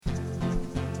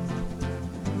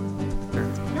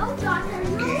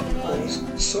Okay,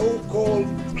 so-called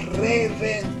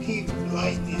preventive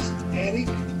blindness. Eric,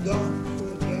 don't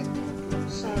forget to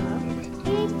say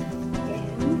preventive.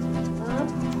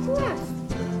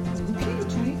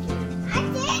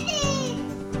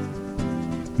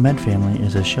 Med Family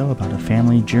is a show about a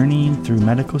family journeying through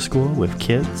medical school with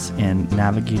kids and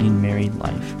navigating married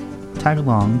life. Tag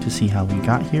along to see how we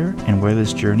got here and where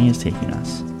this journey is taking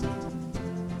us.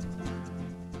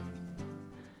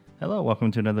 Hello,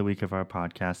 welcome to another week of our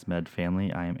podcast, Med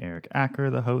Family. I am Eric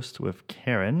Acker, the host, with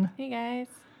Karen. Hey, guys.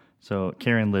 So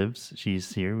Karen lives.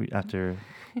 She's here after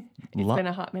It's been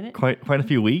a hot minute. Quite a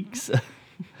few weeks.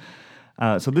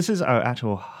 So this is our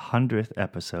actual 100th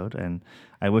episode, and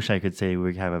I wish I could say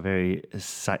we have a very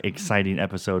exciting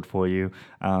episode for you,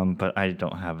 but I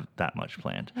don't have that much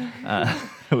planned.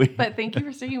 But thank you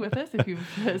for sticking with us. If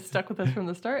you've stuck with us from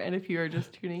the start, and if you are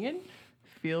just tuning in,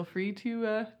 feel free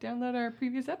to download our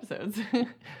previous episodes.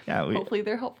 Yeah, hopefully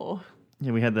they're helpful.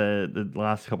 Yeah, we had the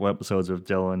last couple episodes with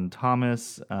Dylan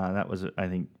Thomas. That was, I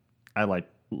think, I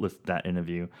liked that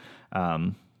interview.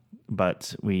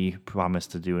 But we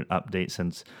promised to do an update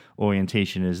since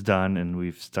orientation is done and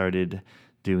we've started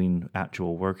doing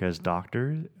actual work as a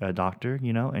doctor,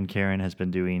 you know, and Karen has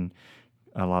been doing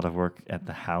a lot of work at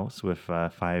the house with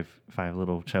five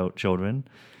little children.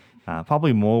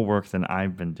 Probably more work than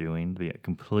I've been doing, to be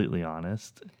completely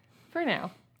honest. For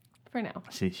now.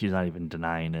 She's not even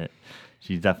denying it.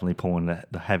 She's definitely pulling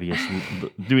the heaviest,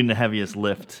 doing the heaviest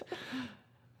lift.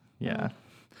 Yeah.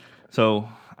 So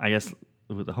I guess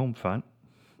with the home front,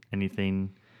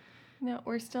 anything? No,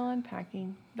 we're still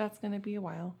unpacking. That's going to be a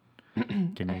while.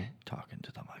 Can you talk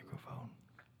into the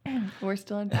microphone? We're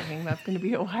still unpacking. That's going to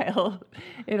be a while.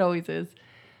 It always is.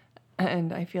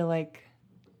 And I feel like,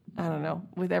 I don't know,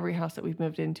 with every house that we've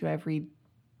moved into, I've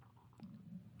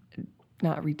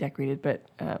not redecorated, but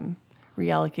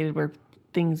reallocated where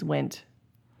things went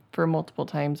for multiple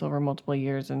times over multiple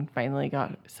years and finally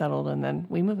got settled, and then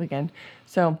we move again.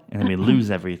 So and then we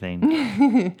lose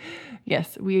everything.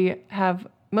 Yes, we have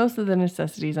most of the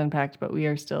necessities unpacked, but we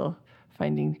are still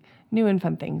finding new and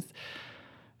fun things.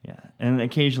 Yeah, and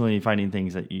occasionally finding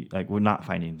things that you like. We're not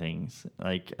finding things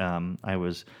like I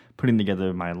was putting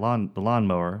together the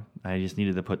lawnmower. I just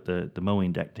needed to put the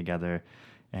mowing deck together,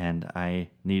 and I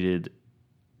needed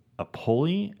a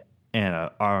pulley and an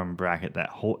arm bracket that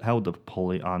held the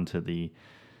pulley onto the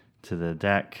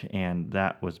deck, and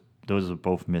those were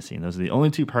both missing. Those are the only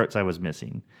two parts I was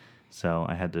missing, so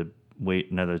I had to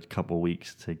wait another couple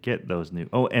weeks to get those new.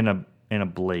 Oh, and a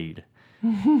blade.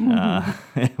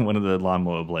 One of the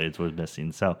lawnmower blades was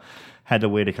missing, so had to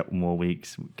wait a couple more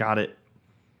weeks. Got to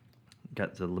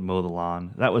mow the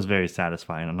lawn. That was very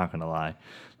satisfying. I'm not gonna lie.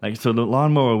 Like, so the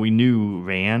lawnmower we knew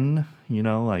ran, you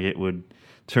know, like it would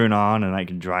turn on and I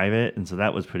could drive it, and so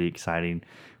that was pretty exciting.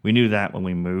 We knew that when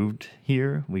we moved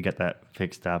here. We got that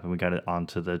fixed up and we got it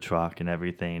onto the truck and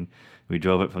everything. We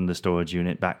drove it from the storage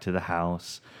unit back to the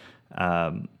house,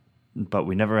 but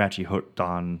we never actually hooked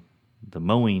on the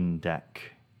mowing deck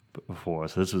before,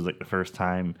 so this was like the first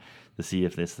time to see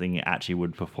if this thing actually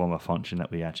would perform a function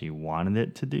that we actually wanted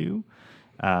it to do.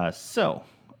 So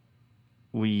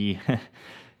we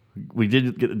we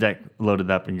did get the deck loaded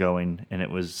up and going, and it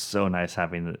was so nice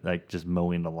having like just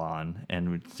mowing the lawn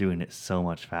and doing it so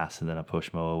much faster than a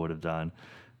push mower would have done.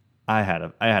 I had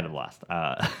a blast.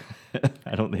 I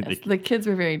don't think the kids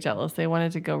were very jealous. They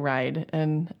wanted to go ride,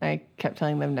 and I kept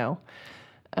telling them no.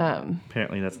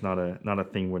 Apparently, that's not a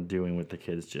thing we're doing with the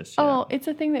kids just yet. Oh, it's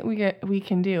a thing that we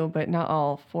can do, but not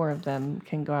all four of them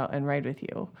can go out and ride with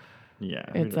you. Yeah,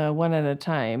 it's one at a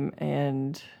time,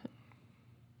 and.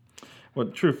 Well,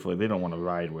 truthfully, they don't want to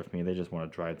ride with me. They just want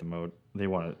to drive the mode. They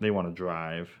want to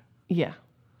drive. Yeah.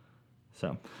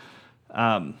 So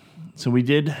we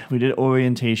did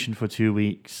orientation for 2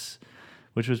 weeks,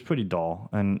 which was pretty dull,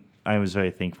 and I was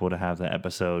very thankful to have that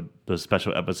episode, those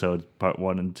special episodes, part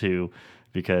 1 and 2,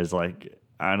 because like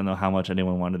I don't know how much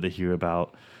anyone wanted to hear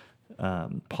about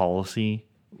policy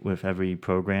with every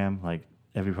program. Like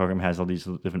every program has all these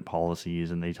different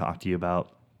policies, and they talk to you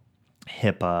about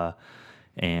HIPAA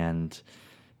and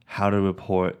how to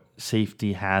report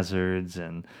safety hazards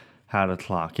and how to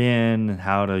clock in and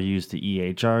how to use the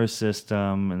EHR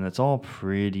system, and it's all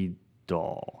pretty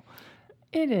dull.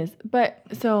 It is, but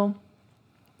so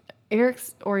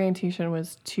Eric's orientation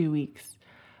was 2 weeks.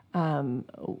 Some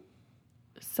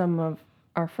of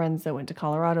our friends that went to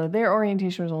Colorado, their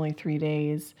orientation was only 3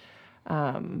 days.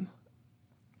 Yeah,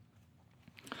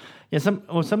 some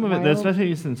of it, there's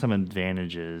definitely some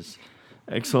advantages.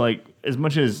 So like as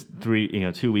much as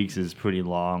 2 weeks is pretty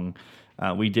long,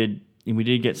 we did we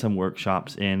did get some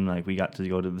workshops in. Like we got to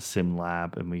go to the sim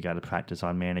lab and we got to practice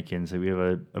on mannequins. So we have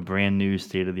a brand new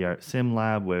state of the art sim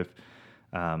lab with,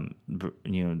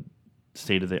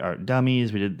 state of the art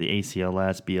dummies. We did the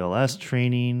ACLS, BLS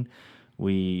training.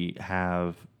 We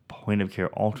have point of care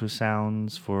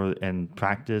ultrasounds and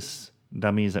practice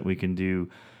dummies that we can do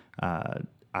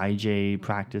IJ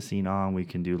practicing on. We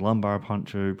can do lumbar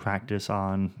puncture practice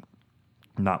on,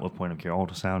 not with point of care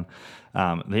ultrasound.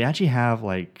 They actually have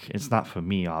it's not for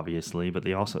me obviously, but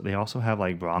they also have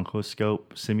like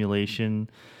bronchoscope simulation,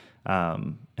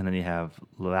 and then you have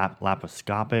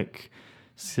laparoscopic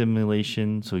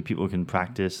simulation, so people can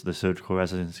practice, the surgical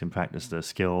residents can practice the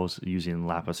skills using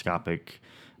laparoscopic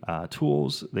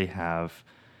tools. They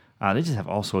just have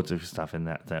all sorts of stuff in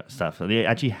that stuff. So they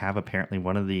actually have apparently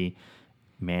one of the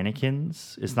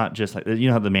mannequins. It's not just like,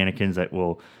 how the mannequins that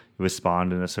will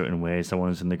respond in a certain way.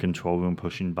 Someone's in the control room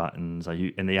pushing buttons,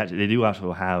 and they do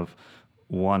also have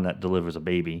one that delivers a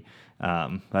baby.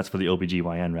 That's for the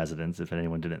OBGYN residents, if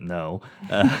anyone didn't know.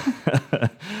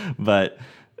 But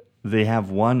they have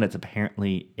one that's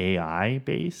apparently AI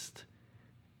based,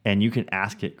 and you can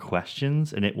ask it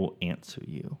questions and it will answer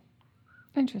you.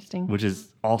 Interesting. Which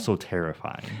is also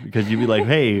terrifying because you'd be like,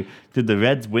 "Hey, did the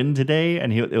Reds win today?"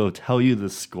 And it'll tell you the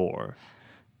score.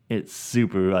 It's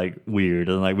super weird,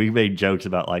 and we made jokes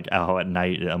about how at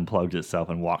night it unplugs itself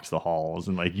and walks the halls,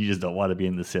 and you just don't want to be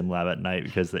in the sim lab at night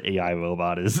because the AI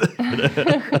robot is.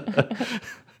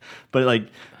 But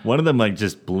one of them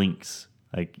just blinks.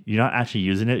 You're not actually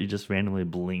using it; it just randomly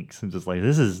blinks and just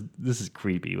this is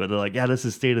creepy. But they're like, "Yeah, this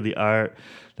is state of the art."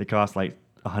 They cost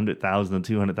 $100,000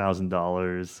 to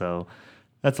 $200,000, so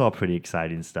that's all pretty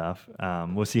exciting stuff.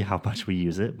 We'll see how much we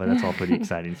use it, but that's all pretty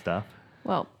exciting stuff.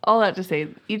 Well, all that to say,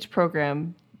 each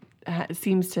program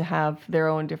seems to have their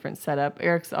own different setup.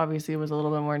 Eric's obviously was a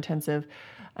little bit more intensive.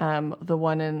 The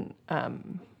one in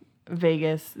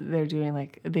Vegas, they're doing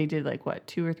they did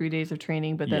 2 or 3 days of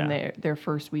training, but then their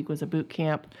first week was a boot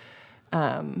camp.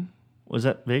 Was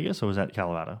that Vegas or was that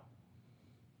Colorado?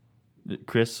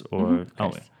 Chris or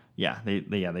Chris. They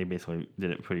basically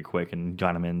did it pretty quick and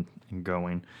got them in and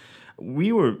going.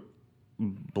 We were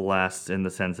blessed in the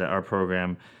sense that our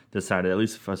program decided, at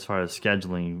least as far as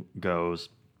scheduling goes,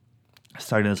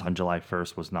 starting this on July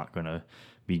 1st was not going to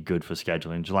be good for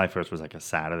scheduling. July 1st was a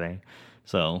Saturday.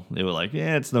 So they were like,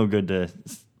 it's no good to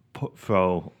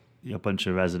throw a bunch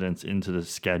of residents into the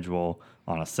schedule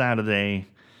on a Saturday,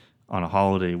 on a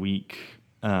holiday week.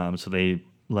 So they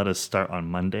let us start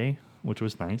on Monday, which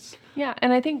was nice. Yeah,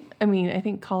 and I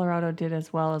think Colorado did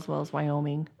as well as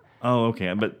Wyoming. Oh,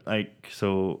 okay. But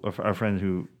so our friend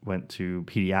who went to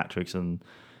pediatrics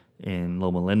in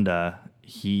Loma Linda,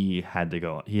 he had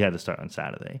to start on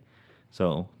Saturday.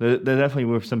 So there definitely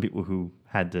were some people who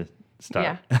had to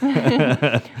start.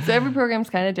 Yeah. So every program's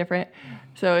kind of different.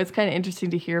 So it's kind of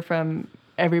interesting to hear from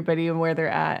everybody and where they're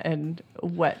at and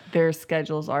what their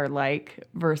schedules are like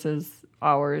versus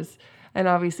ours. And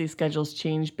obviously schedules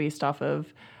change based off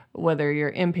of whether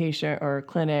you're inpatient or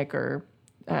clinic or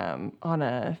on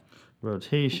a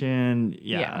rotation.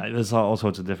 Yeah, there's all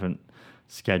sorts of different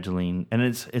scheduling, and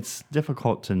it's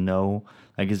difficult to know.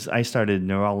 I started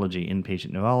neurology,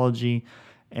 inpatient neurology,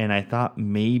 and I thought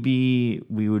maybe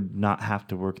we would not have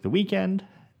to work the weekend.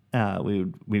 We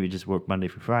would just work Monday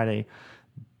through Friday,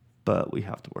 but we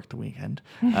have to work the weekend.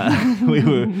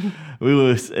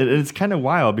 It's kind of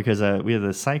wild because we have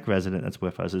a psych resident that's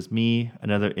with us. It's me,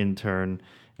 another intern,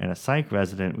 and a psych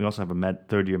resident. We also have a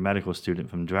third-year medical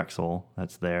student from Drexel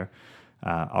that's there.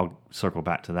 I'll circle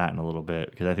back to that in a little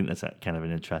bit because I think that's kind of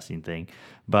an interesting thing.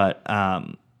 But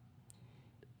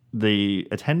the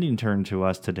attending turned to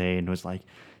us today and was like,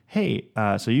 "Hey,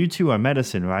 so you two are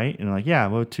medicine, right?" And I'm like, "Yeah,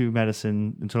 we're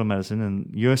internal medicine,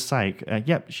 and you're psych."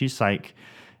 Yep, she's psych.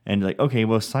 And okay,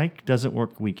 well, psych doesn't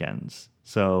work weekends,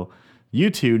 so you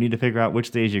two need to figure out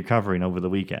which days you're covering over the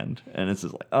weekend. And it's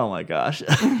just oh my gosh,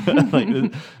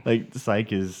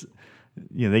 psych is,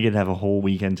 they can have a whole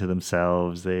weekend to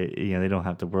themselves. They don't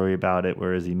have to worry about it.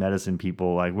 Whereas the medicine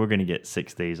people, we're going to get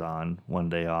 6 days on, 1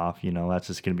 day off. That's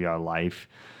just going to be our life.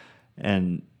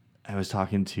 And I was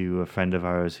talking to a friend of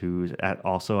ours who's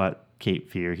also at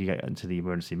Cape Fear. He got into the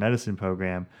emergency medicine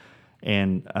program.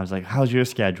 And I was like, "How's your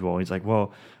schedule?" He's like,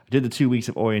 "Well, I did the 2 weeks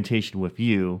of orientation with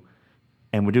you,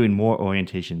 and we're doing more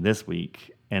orientation this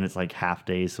week. And it's half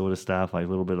days sort of stuff, a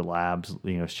little bit of labs,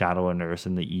 shadow a nurse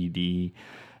in the ED,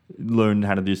 learn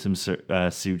how to do some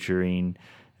suturing,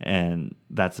 and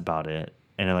that's about it."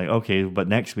 And I'm like, "Okay, but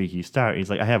next week you start." He's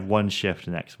like, "I have one shift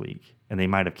next week, and they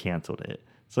might have canceled it."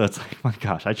 So it's my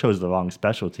gosh, I chose the wrong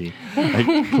specialty.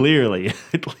 Clearly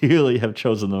have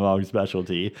chosen the wrong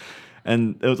specialty.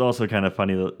 And it was also kind of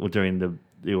funny that during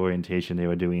the orientation, they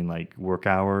were doing like work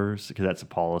hours, because that's a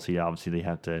policy. Obviously, they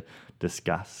have to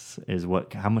discuss is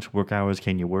how much work hours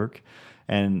can you work,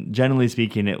 and generally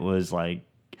speaking, it was like,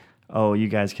 oh, you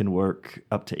guys can work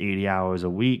up to 80 hours a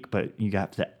week, but you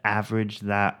have to average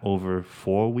that over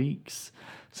 4 weeks.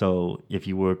 So if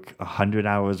you work 100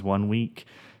 hours one week,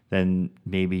 then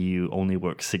maybe you only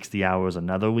work 60 hours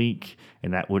another week,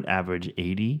 and that would average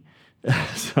 80.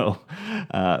 So,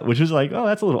 which was like, oh,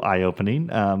 that's a little eye-opening.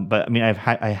 But I mean, I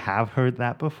have heard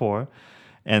that before.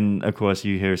 And of course,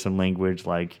 you hear some language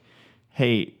like,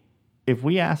 hey, if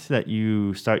we ask that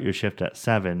you start your shift at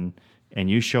 7 and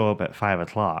you show up at 5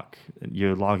 o'clock,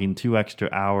 you're logging 2 extra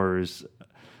hours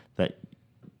that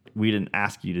we didn't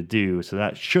ask you to do. So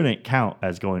that shouldn't count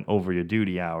as going over your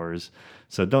duty hours.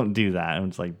 So don't do that. And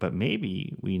it's like, but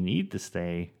maybe we need to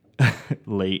stay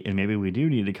late, and maybe we do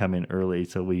need to come in early,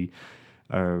 so we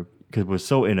are, because we're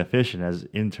so inefficient as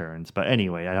interns. But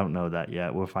anyway, I don't know that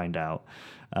yet. We'll find out.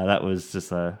 That was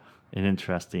just an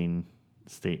interesting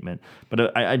statement.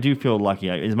 But I do feel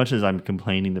lucky. As much as I'm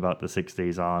complaining about the 6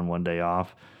 days on, 1 day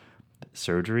off,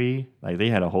 surgery, like they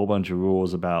had a whole bunch of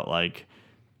rules about like,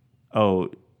 oh,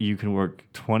 you can work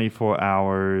 24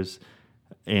 hours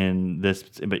in this,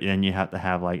 but then you have to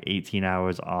have like 18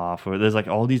 hours off, or there's like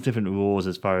all these different rules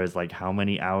as far as like how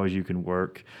many hours you can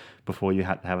work before you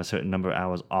have to have a certain number of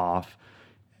hours off.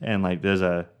 And like there's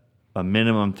a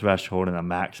minimum threshold and a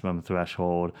maximum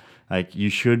threshold. Like you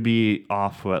should be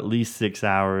off for at least 6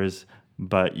 hours,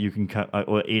 but you can come,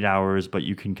 or 8 hours, but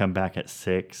you can come back at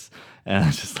 6. And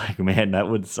it's just like, man, that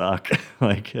would suck.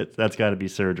 Like that's got to be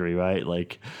surgery, right?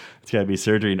 Like it's got to be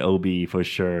surgery and OB for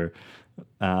sure.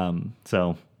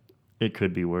 So it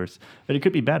could be worse, but it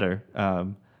could be better.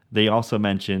 They also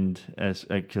mentioned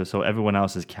so everyone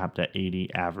else is capped at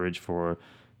 80 average for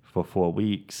 4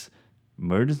 weeks.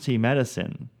 Emergency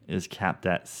medicine is capped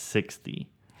at 60.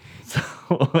 So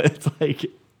it's like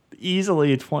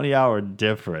easily a 20-hour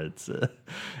difference.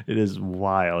 It is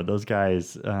wild. Those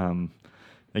guys,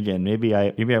 again, maybe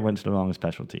I went to the wrong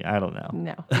specialty. I don't know.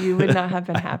 No, you would not have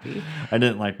been happy. I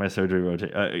didn't like my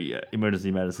surgery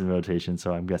emergency medicine rotation,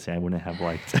 so I'm guessing I wouldn't have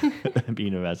liked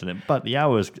being a resident. But the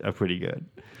hours are pretty good.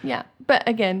 Yeah, but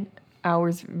again,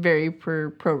 hours vary per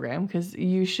program, because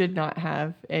you should not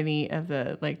have any of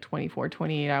the like 24,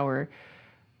 28-hour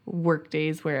work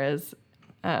days, whereas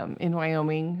in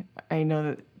Wyoming, I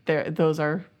know that those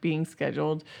are being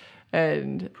scheduled.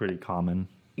 And pretty common.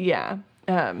 Yeah.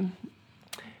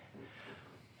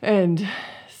 And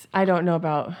I don't know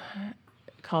about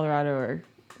Colorado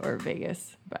or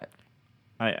Vegas, but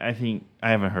I think I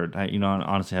haven't heard. I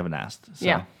honestly haven't asked. So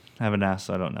yeah, I haven't asked,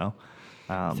 so I don't know.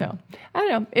 So I don't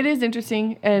know. It is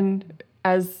interesting, and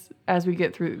as we go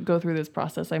through this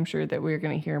process, I'm sure that we're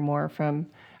going to hear more from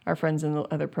our friends in the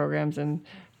other programs, and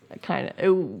kind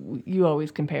of you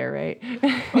always compare, right?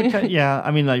 Okay, yeah,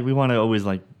 I mean, like we want to always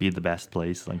like be the best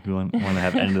place. Like we want to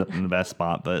have ended up in the best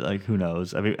spot, but like who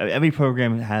knows? Every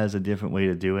program has a different way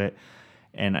to do it,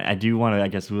 and I do want to, I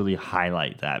guess, really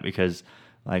highlight that, because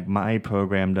like my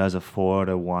program does a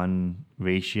 4-to-1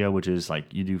 ratio, which is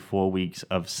like you do 4 weeks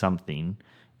of something,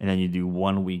 and then you do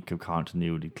 1 week of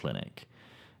continuity clinic.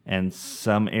 And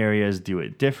some areas do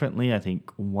it differently. I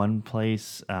think one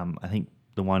place, I think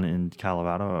the one in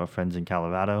Colorado, our friends in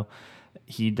Colorado,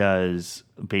 he does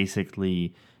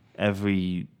basically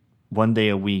every 1 day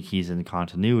a week he's in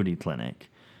continuity clinic.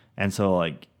 And so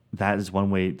like that is one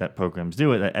way that programs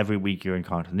do it, that every week you're in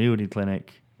continuity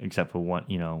clinic, except for one,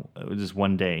 just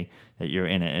 1 day that you're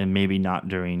in it, and maybe not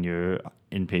during your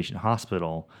inpatient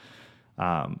hospital.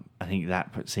 I think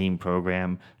that same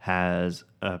program has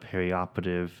a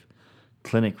perioperative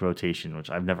clinic rotation,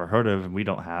 which I've never heard of and we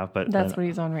don't have. But that's what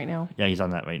he's on right now. Yeah, he's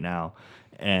on that right now.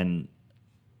 And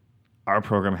our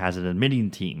program has an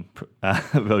admitting team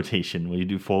rotation where you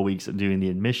do 4 weeks of doing the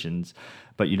admissions,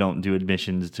 but you don't do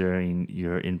admissions during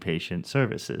your inpatient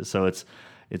services. So it's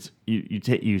you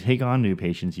take on new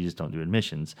patients, you just don't do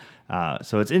admissions.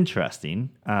 So it's interesting.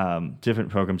 Different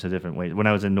programs have different ways. When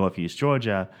I was in Northeast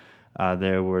Georgia,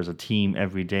 there was a team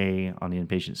every day on the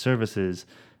inpatient services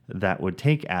that would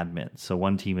take admits. So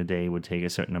one team a day would take a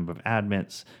certain number of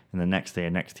admits, and the next day a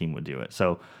next team would do it.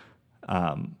 So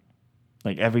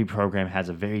like every program has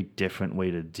a very different way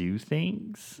to do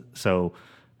things. So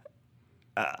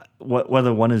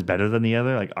whether one is better than the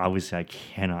other, like obviously I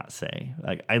cannot say.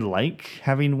 Like I like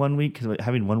having 1 week, because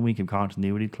having 1 week of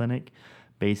continuity clinic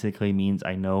basically means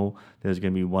I know there's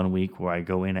going to be 1 week where I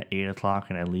go in at 8 o'clock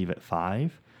and I leave at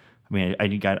 5. I mean, I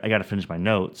got to finish my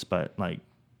notes, but like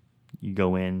You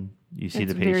go in, you see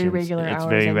It's the patients. very regular It's hours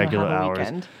very and you'll regular have a hours,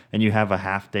 weekend. and you have a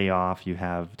half day off. You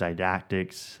have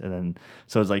didactics, and then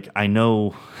so it's like I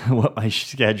know what my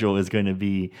schedule is going to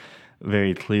be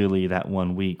very clearly that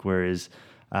one week. Whereas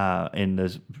in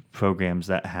those programs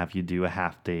that have you do a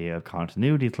half day of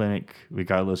continuity clinic,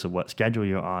 regardless of what schedule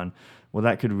you're on, well,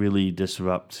 that could really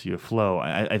disrupt your flow.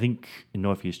 I think in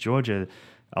Northeast Georgia,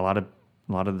 a lot of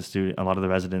the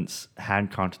residents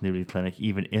had continuity clinic,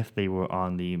 even if they were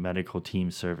on the medical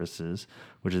team services,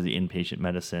 which is the inpatient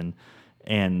medicine,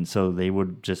 and so they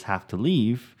would just have to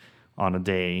leave on a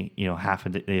day. Half a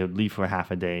day. They would leave for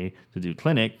half a day to do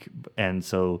clinic, and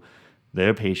so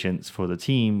their patients for the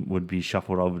team would be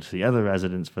shuffled over to the other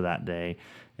residents for that day.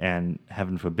 And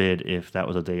heaven forbid if that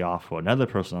was a day off for another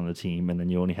person on the team, and then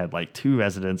you only had like 2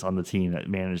 residents on the team that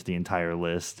managed the entire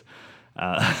list.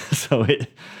 And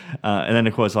then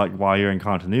of course, like while you're in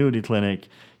continuity clinic,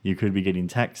 you could be getting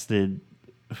texted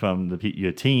from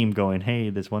your team going, "Hey,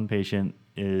 this one patient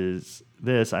is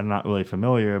this. I'm not really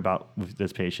familiar with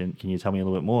this patient. Can you tell me a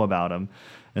little bit more about him?"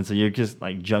 And so you're just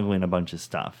like juggling a bunch of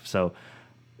stuff. So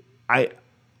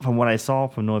from what I saw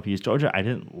from Northeast Georgia, I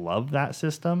didn't love that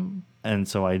system, and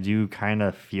so I do kind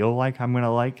of feel like I'm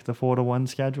gonna like the 4-to-1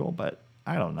 schedule, but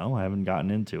I don't know. I haven't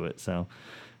gotten into it, so.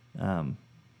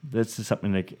 This is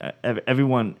something that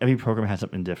every program has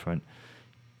something different.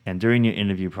 And during your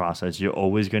interview process, you're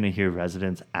always going to hear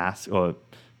residents ask, or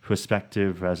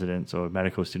prospective residents or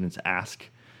medical students ask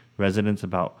residents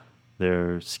about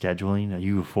their scheduling. Are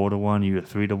you a 4-to-1? Are you a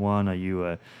 3-to-1? Are you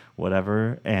a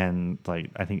whatever? And like,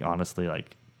 I think honestly,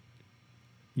 like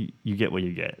you get what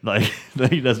you get. Like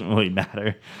it doesn't really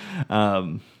matter.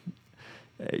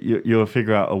 You'll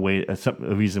figure out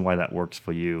a reason why that works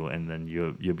for you, and then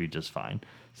you'll be just fine.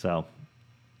 So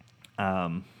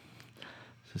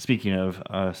speaking of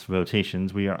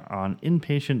rotations, we are on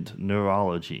Inpatient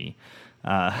Neurology.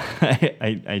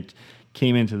 I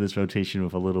came into this rotation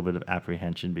with a little bit of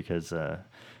apprehension because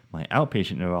my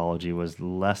outpatient neurology was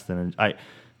less than...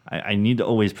 I need to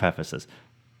always preface this.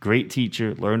 Great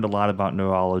teacher, learned a lot about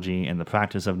neurology and the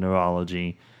practice of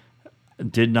neurology,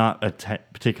 did not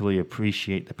particularly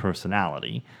appreciate the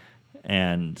personality.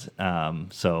 And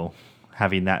so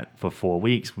having that for 4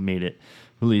 weeks made it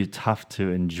really tough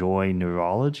to enjoy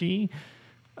neurology.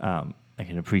 I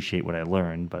can appreciate what I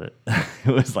learned, but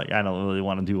it was like, I don't really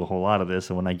want to do a whole lot of this.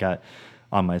 And when I got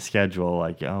on my schedule,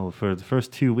 like, for the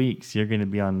first 2 weeks, you're going to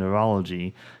be on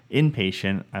neurology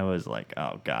inpatient, I was like,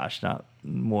 oh gosh, not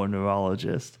more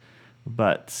neurologist.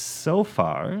 But so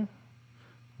far,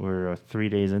 we're 3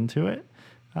 days into it.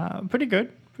 Pretty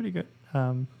good.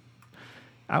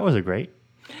 Hours are great.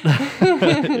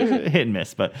 Hit and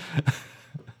miss, but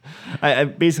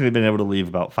I've basically been able to leave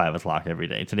about 5 o'clock every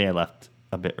day. Today I left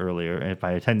a bit earlier. If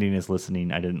my attending is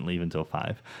listening, I didn't leave until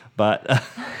 5. But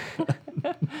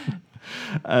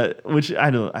which I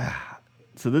don't.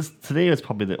 So today is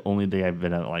probably the only day I've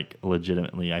been at, like,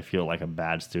 legitimately I feel like a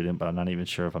bad student, but I'm not even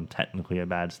sure if I'm technically a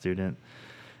bad student.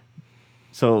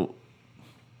 So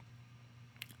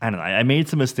I don't know. I made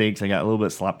some mistakes. I got a little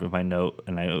bit sloppy with my note,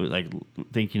 and I was like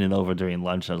thinking it over during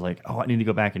lunch. I was like, I need to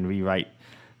go back and rewrite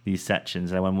these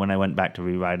sections. And when I went back to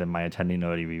rewrite them, my attending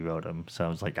already rewrote them. So I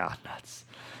was like, nuts.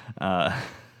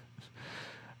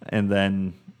 And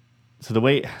then, so the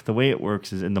way it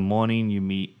works is in the morning you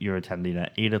meet your attending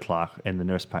at 8 o'clock, and the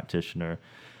nurse practitioner.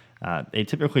 They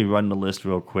typically run the list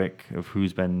real quick of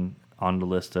who's been on the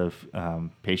list of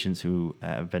patients who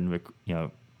have been,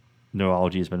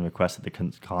 neurology has been requested to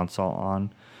consult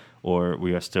on, or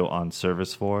we are still on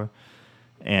service for.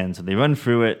 And so they run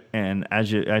through it, and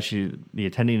as the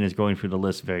attending is going through the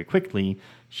list very quickly,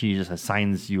 she just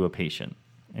assigns you a patient.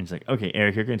 And it's like, okay,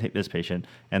 Eric, you're going to take this patient,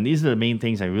 and these are the main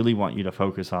things I really want you to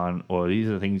focus on, or these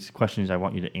are the questions I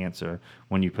want you to answer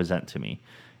when you present to me.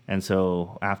 And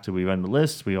so after we run the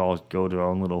list, we all go to our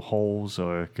own little holes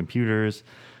or computers.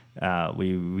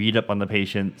 We read up on the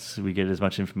patients. We get as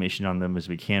much information on them as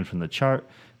we can from the chart.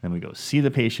 Then we go see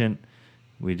the patient.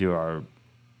 We do our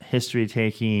history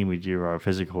taking. We do our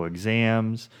physical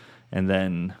exams. And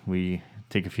then we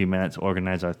take a few minutes,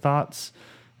 organize our thoughts.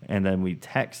 And then we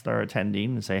text our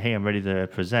attending and say, hey, I'm ready to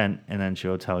present. And then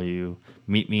she'll tell you,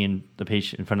 meet me in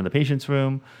front of the patient's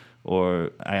room. Or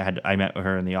I met with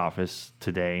her in the office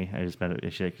today. I just met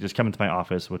her. She just come into my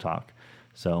office, we'll talk.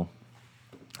 So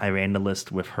I ran the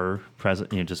list with her present,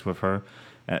 just with her.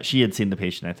 She had seen the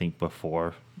patient, I think,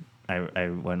 before I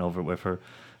went over with her.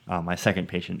 My second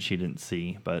patient she didn't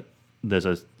see, but there's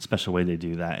a special way they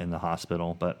do that in the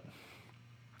hospital. But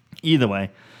either way,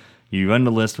 you run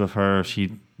the list with her.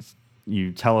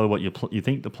 You tell her what you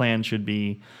think the plan should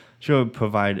be. she'll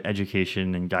provide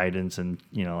education and guidance and,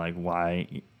 like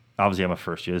why. Obviously, I'm a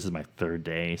first year. This is my third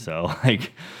day. So,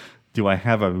 like, do I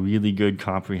have a really good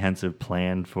comprehensive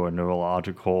plan for a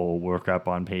neurological workup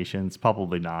on patients?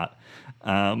 Probably not.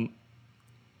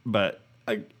 But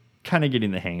I kind of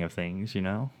getting the hang of things,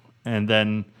 And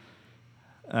then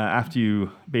after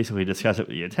you basically discuss it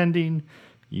with the attending,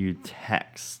 you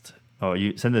text or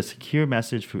you send a secure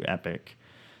message through Epic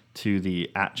to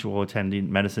the actual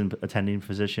medicine attending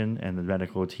physician and the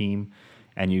medical team,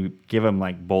 and you give them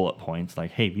like bullet points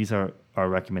like, hey, these are our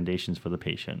recommendations for the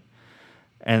patient.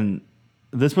 And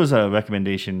this was a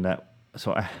recommendation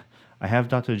so I have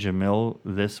Dr. Jamil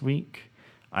this week.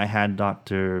 I had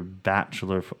Dr.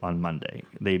 Batchelor on Monday.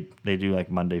 They do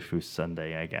like Monday through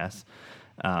Sunday, I guess.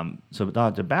 So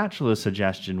Dr. Batchelor's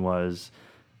suggestion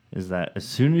is that as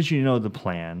soon as you know the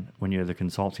plan, when you're the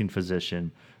consulting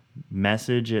physician,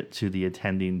 message it to the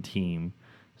attending team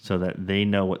so that they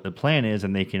know what the plan is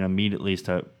and they can immediately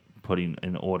start putting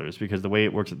in orders. Because the way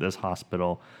it works at this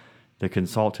hospital, the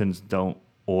consultants don't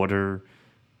order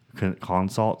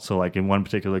consult. So like in one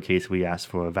particular case, we asked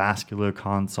for a vascular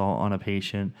consult on a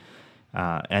patient.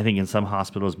 I think in some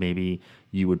hospitals, maybe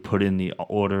you would put in the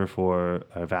order for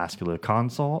a vascular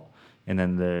consult, and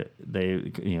then the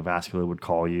vascular would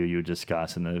call you, you would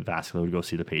discuss, and the vascular would go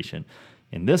see the patient.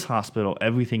 In this hospital,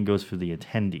 everything goes through the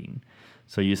attending.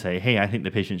 So you say, hey, I think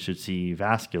the patient should see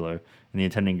vascular, and the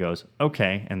attending goes,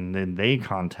 okay, and then they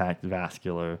contact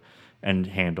vascular and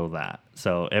handle that.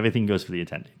 So everything goes through the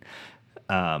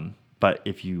attending. But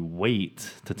if you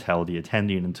wait to tell the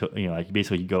attending until, like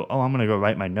basically you go, oh, I'm going to go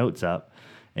write my notes up,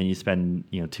 and you spend,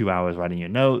 2 hours writing your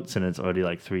notes, and it's already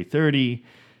like 3:30,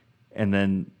 and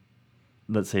then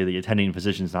let's say the attending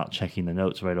physician's not checking the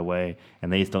notes right away,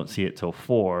 and they don't see it till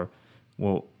 4.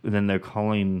 Well, then they're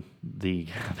calling the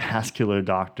vascular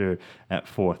doctor at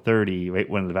 4:30, right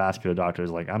when the vascular doctor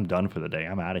is like, I'm done for the day,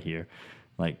 I'm out of here.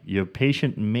 Like, your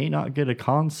patient may not get a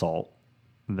consult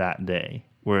that day.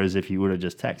 Whereas if you would have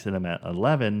just texted them at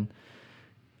 11,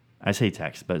 I say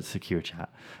text, but it's secure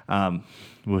chat.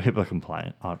 We're HIPAA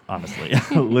compliant, honestly.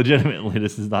 Legitimately,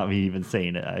 this is not me even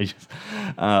saying it. I just,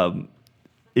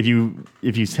 if you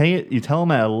say it, you tell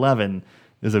them at 11,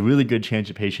 there's a really good chance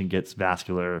your patient gets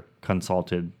vascular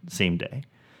consulted same day.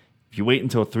 If you wait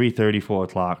until 3:30, 4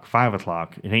 o'clock, 5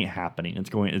 o'clock, it ain't happening.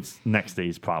 It's next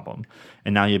day's problem.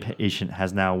 And now your patient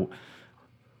has now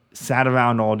sat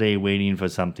around all day waiting for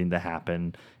something to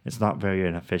happen. It's not very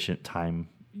an efficient time.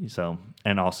 So,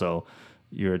 and also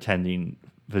your attending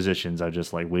physicians are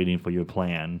just like waiting for your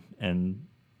plan. And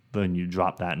then you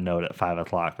drop that note at 5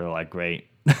 o'clock. They're like, great,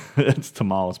 it's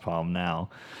tomorrow's problem now.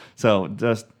 So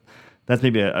that's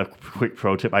maybe a quick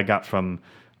pro tip I got from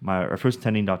our first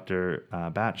attending, Dr.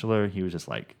 Batchelor. He was just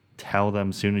like, tell them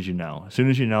as soon as you know,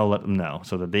 let them know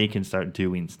so that they can start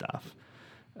doing stuff.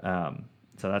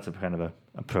 So that's a kind of a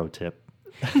pro tip.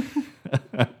 I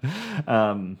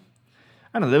don't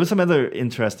know. There was some other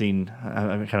interesting. I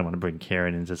kind of want to bring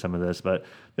Karen into some of this, but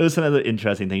there was some other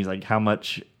interesting things like how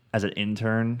much as an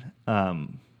intern.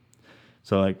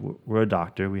 So like we're a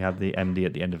doctor, we have the MD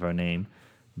at the end of our name,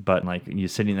 but like you're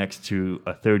sitting next to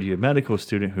a third year medical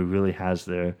student who really has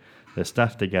their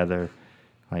stuff together.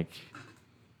 Like,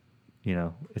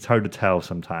 it's hard to tell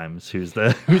sometimes who's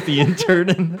the intern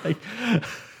and like.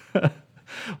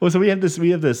 Well, so we have this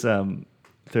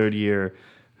third year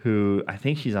who I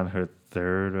think she's on her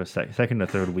second or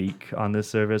third week on this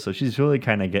service. So she's really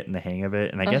kind of getting the hang of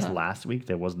it. And I guess last week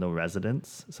there was no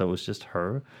residents. So it was just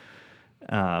her.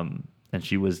 And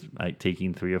she was like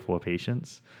taking 3 or 4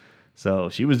 patients. So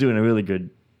she was doing a really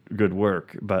good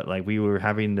work. But like we were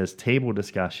having this table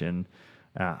discussion.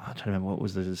 I'm trying to remember what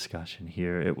was the discussion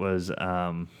here. It was,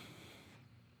 I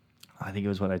think it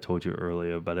was what I told you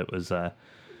earlier, but it was,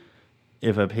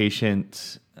 if a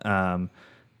patient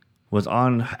was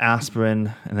on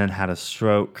aspirin and then had a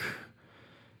stroke,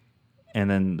 and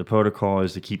then the protocol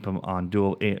is to keep them on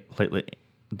dual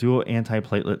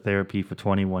antiplatelet therapy for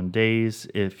 21 days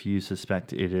if you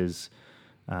suspect it is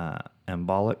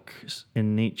embolic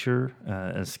in nature,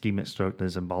 ischemic stroke that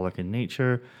is embolic in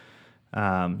nature.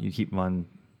 You keep them on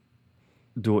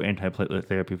dual antiplatelet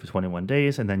therapy for 21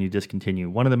 days, and then you discontinue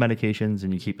one of the medications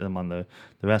and you keep them on the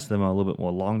rest of them a little bit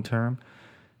more long-term.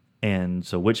 And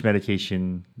so which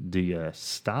medication do you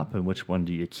stop and which one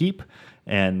do you keep?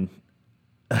 And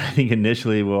I think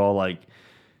initially we're all like,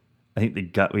 I think the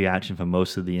gut reaction for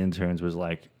most of the interns was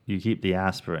like, you keep the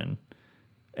aspirin.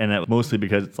 And that mostly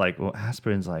because it's like, well,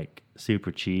 aspirin's like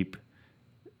super cheap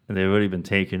and they've already been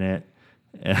taking it.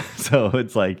 And so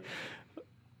it's like,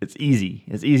 it's easy.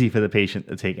 It's easy for the patient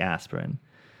to take aspirin.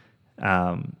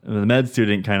 The med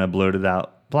student kind of blurted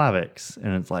out Plavix,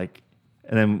 and it's like,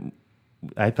 and then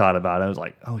I thought about it. I was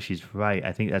like, oh, she's right.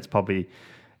 I think that's probably,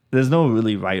 there's no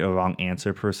really right or wrong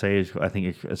answer per se. I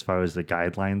think as far as the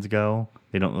guidelines go,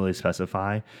 they don't really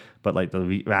specify. But like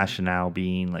the rationale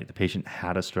being like the patient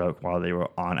had a stroke while they were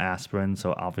on aspirin.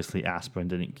 So obviously aspirin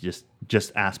didn't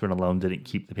just aspirin alone didn't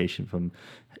keep the patient from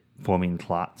forming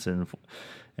clots and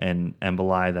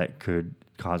emboli that could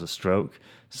cause a stroke.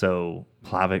 So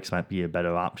Plavix might be a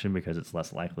better option because it's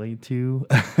less likely to.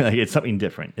 Like it's something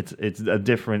different. It's a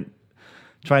different.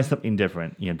 Try something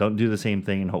different. Don't do the same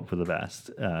thing and hope for the best.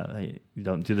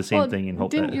 Don't do the same thing and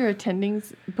hope. Didn't your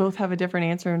attendings both have a different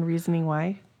answer and reasoning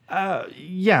why?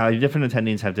 Yeah, different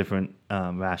attendings have different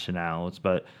rationales,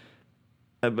 but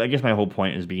I guess my whole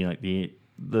point is being like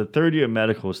the third year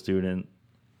medical student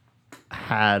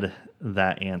had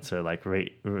that answer like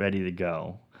ready to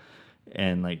go,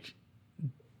 and like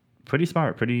pretty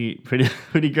smart, pretty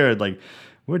good. Like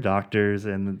we're doctors,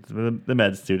 and the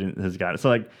med student has got it. So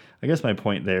like I guess my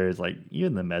point there is like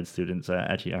even the med students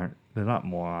actually they're not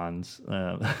morons.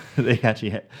 They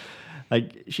actually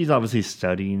like she's obviously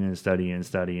studying.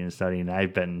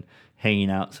 I've been hanging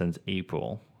out since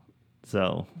April,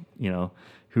 so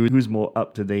who's more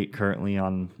up to date currently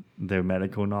on their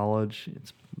medical knowledge?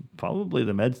 It's probably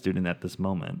the med student at this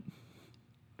moment.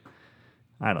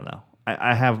 I don't know.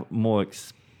 I have more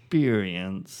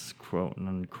experience, quote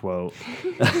unquote.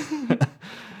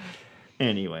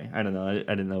 Anyway, I don't know. I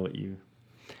didn't know what you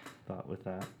thought with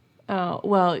that. Oh,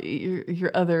 well,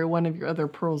 one of your other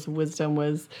pearls of wisdom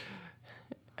was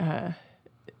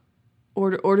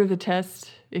order the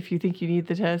test if you think you need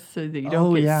the test so that you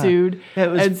don't get sued.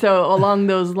 And so along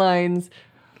those lines,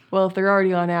 well, if they're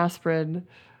already on aspirin,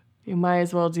 you might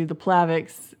as well do the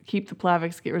Plavix, keep the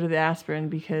Plavix, get rid of the aspirin,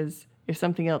 because if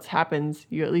something else happens,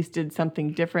 you at least did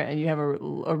something different and you have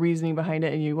a reasoning behind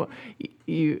it, and you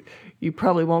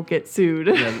probably won't get sued.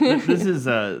 Yeah, this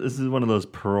is one of those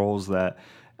pearls that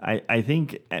I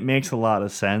think it makes a lot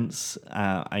of sense.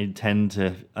 I tend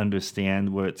to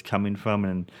understand where it's coming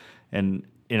from, and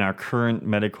in our current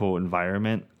medical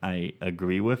environment, I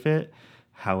agree with it.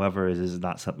 However, this is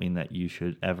not something that you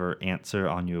should ever answer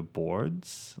on your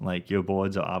boards. Like your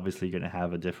boards are obviously going to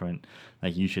have a different,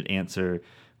 like you should answer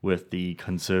with the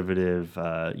conservative,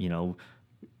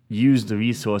 use the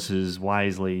resources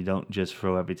wisely. Don't just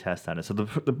throw every test at it. So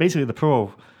basically the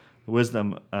pearl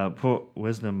wisdom,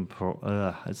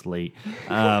 it's late.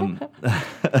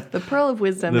 The pearl of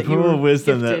wisdom. The pearl of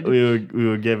wisdom that we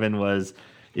were given was,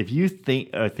 if you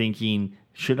are thinking,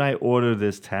 should I order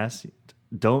this test?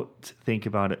 Don't think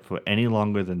about it for any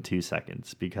longer than 2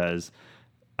 seconds, because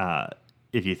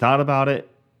if you thought about it,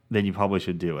 then you probably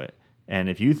should do it. And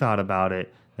if you thought about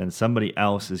it, then somebody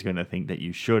else is going to think that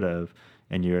you should have,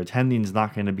 and your attending is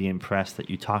not going to be impressed that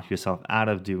you talked yourself out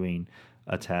of doing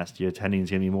a test. Your attending is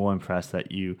going to be more impressed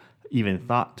that you even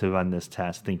thought to run this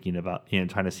test, thinking about,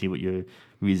 trying to see what your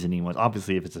reasoning was.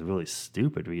 Obviously, if it's a really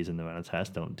stupid reason to run a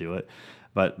test, don't do it.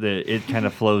 But it kind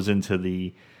of flows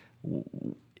into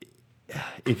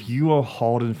if you are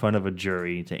hauled in front of a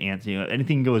jury to answer,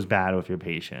 anything goes bad with your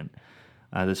patient,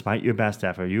 despite your best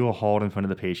effort, you are hauled in front of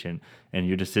the patient, and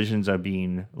your decisions are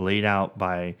being laid out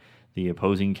by the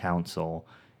opposing counsel.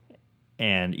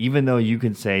 And even though you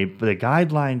can say, but the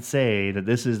guidelines say that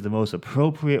this is the most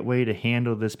appropriate way to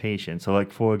handle this patient. So,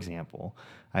 like, for example,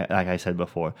 like I said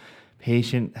before,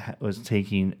 patient was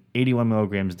taking 81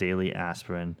 milligrams daily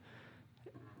aspirin,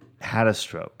 had a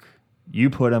stroke.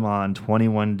 You put him on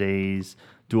 21 days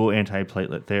dual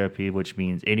antiplatelet therapy, which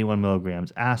means 81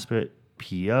 milligrams aspirin,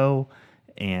 PO,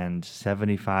 and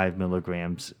 75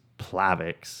 milligrams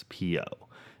Plavix, PO.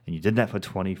 And you did that for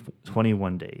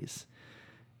 21 days.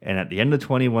 And at the end of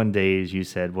 21 days, you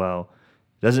said, well,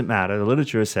 it doesn't matter. The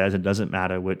literature says it doesn't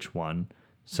matter which one.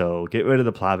 So get rid of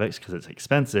the Plavix because it's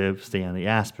expensive. Stay on the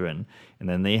aspirin. And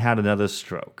then they had another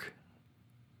stroke.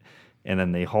 And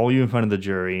then they haul you in front of the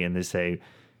jury and they say,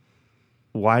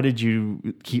 why did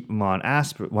you keep them on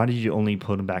aspirin? Why did you only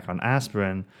put them back on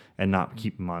aspirin and not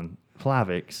keep them on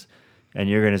Plavix? And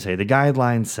you're going to say, the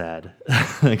guidelines said.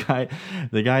 the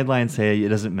guidelines say it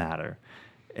doesn't matter.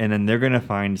 And then they're going to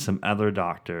find some other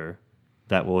doctor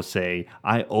that will say,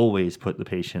 I always put the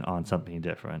patient on something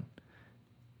different.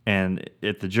 And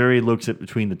if the jury looks at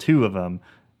between the two of them,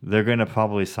 they're going to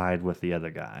probably side with the other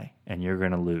guy, and you're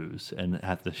going to lose and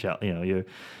have to shout. You're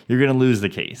going to lose the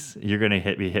case. You're going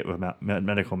to be hit with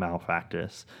medical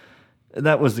malpractice.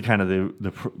 That was the kind of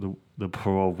the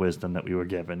pearl of wisdom that we were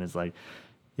given. Is like,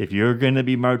 if you're going to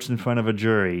be marched in front of a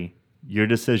jury, your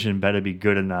decision better be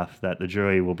good enough that the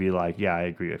jury will be like, yeah, I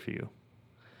agree with you.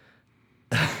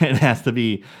 it has to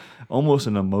be almost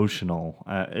an emotional.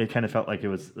 It kind of felt like it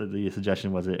was, the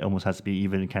suggestion was it almost has to be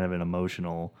even kind of an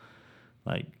emotional,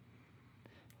 like,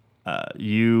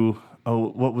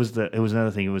 what was it was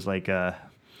another thing. It was like,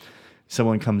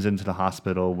 someone comes into the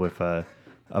hospital with a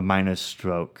minor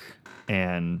stroke,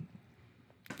 and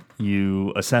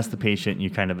you assess the patient, and you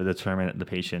kind of determine that the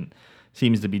patient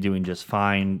seems to be doing just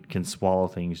fine, can swallow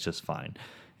things just fine.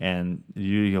 And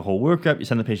you do your whole workup, you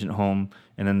send the patient home,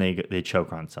 and then they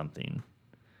choke on something.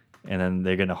 And then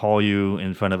they're going to haul you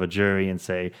in front of a jury and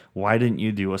say, why didn't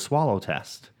you do a swallow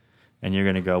test? And you're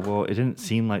going to go, well, it didn't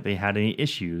seem like they had any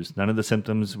issues. None of the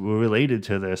symptoms were related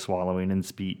to their swallowing and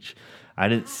speech. I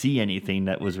didn't see anything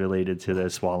that was related to their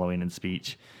swallowing and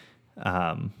speech.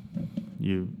 Okay.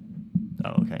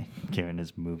 Karen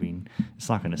is moving. It's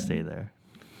not going to stay there.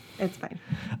 It's fine.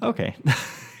 Okay.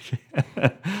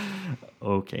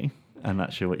 Okay. I'm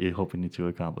not sure what you're hoping to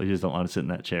accomplish. You just don't want to sit in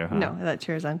that chair, huh? No, that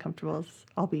chair is uncomfortable.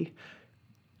 I'll get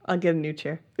a new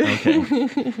chair.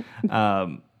 Okay.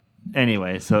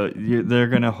 Anyway, so they're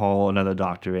going to haul another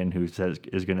doctor in who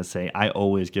is going to say, I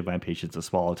always give my patients a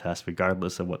swallow test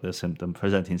regardless of what their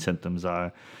presenting symptoms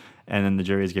are. And then the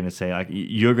jury is going to say, like,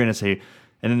 you're going to say,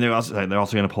 and then they're also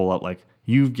going to pull up, like,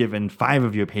 you've given 5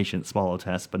 of your patients swallow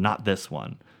tests, but not this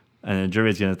one. And the jury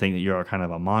is going to think that you're kind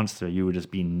of a monster. You would just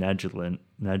be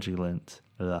negligent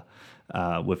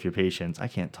with your patients. I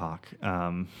can't talk.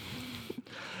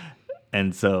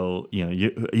 And so,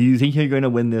 you think you're going to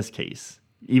win this case,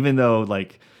 even though,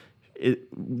 like,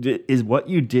 is what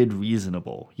you did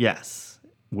reasonable? Yes.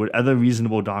 Would other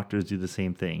reasonable doctors do the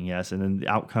same thing? Yes. And then the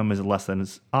outcome is less than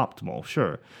optimal.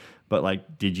 Sure. But,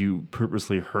 like, did you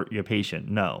purposely hurt your patient?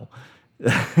 No.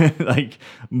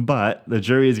 But the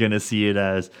jury is going to see it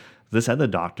as, this other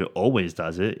doctor always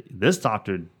does it. This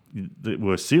doctor that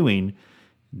we're suing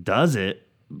does it,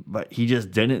 but he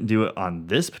just didn't do it on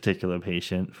this particular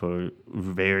patient for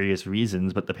various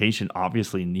reasons. But the patient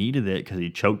obviously needed it because he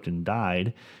choked and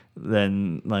died.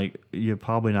 Then, like, you're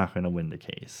probably not going to win the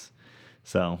case.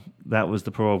 So that was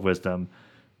the pearl of wisdom.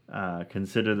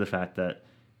 Consider the fact that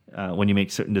when you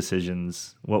make certain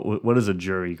decisions, what is a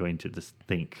jury going to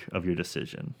think of your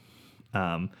decision?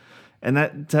 And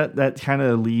that kind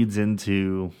of leads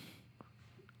into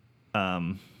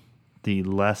the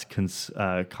less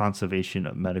conservation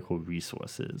of medical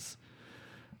resources.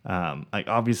 Like,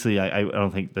 obviously, I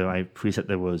don't think that my precept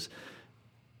there was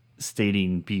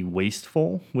stating be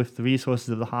wasteful with the resources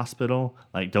of the hospital.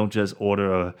 Like, don't just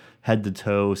order a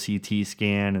head-to-toe CT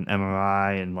scan and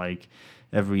MRI and, like,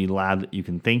 every lab that you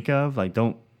can think of. Like,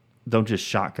 don't just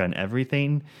shotgun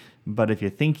everything. But if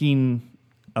you're thinking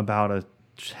about a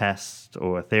test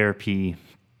or a therapy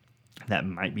that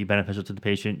might be beneficial to the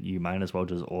patient, you might as well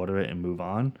just order it and move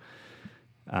on.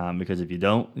 Because if you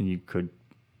don't, you could,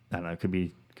 I don't know, it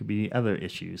could be other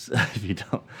issues if you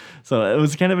don't. So it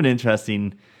was kind of an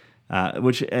interesting,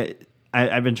 which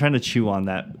I've been trying to chew on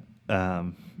that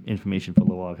information for a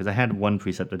little while, because I had one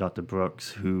preceptor, Dr.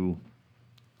 Brooks, who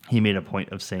he made a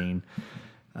point of saying,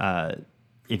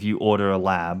 if you order a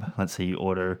lab, let's say you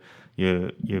order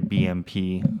your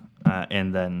BMP,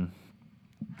 and then,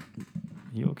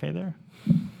 you okay there?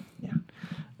 Yeah.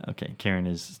 Okay, Karen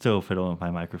is still fiddling with my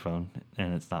microphone,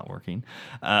 and it's not working.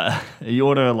 You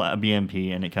order a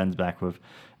BMP, and it comes back with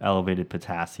elevated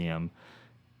potassium,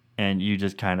 and you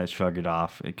just kind of shrug it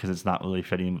off because it's not really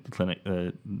fitting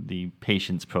the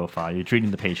patient's profile. You're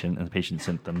treating the patient and the patient's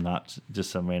symptom, not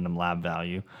just some random lab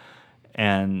value.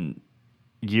 And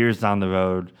years down the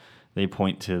road, they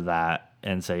point to that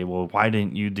and say, well, why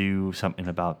didn't you do something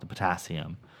about the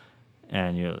potassium?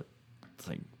 And it's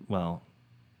like, well,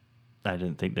 I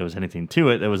didn't think there was anything to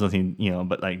it. There was nothing,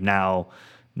 but like now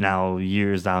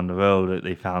years down the road,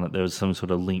 they found that there was some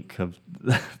sort of link of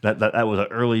that was an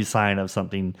early sign of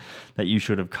something that you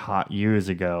should have caught years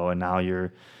ago. And now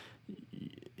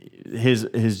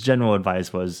his general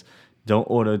advice was, don't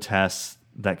order tests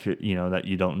that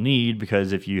you don't need,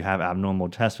 because if you have abnormal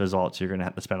test results, you're going to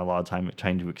have to spend a lot of time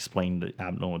trying to explain the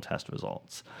abnormal test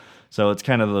results. So it's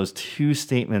kind of, those two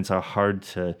statements are hard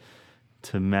to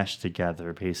mesh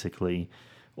together. Basically,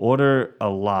 order a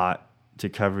lot to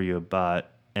cover your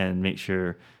butt and make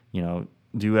sure,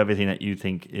 do everything that you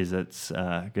think it's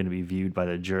going to be viewed by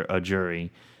a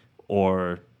jury,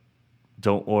 or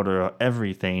don't order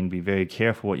everything. Be very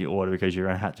careful what you order, because you're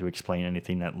going to have to explain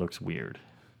anything that looks weird,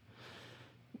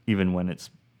 even when it's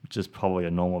just probably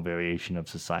a normal variation of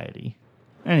society.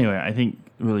 Anyway, I think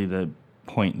really the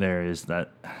point there is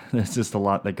that there's just a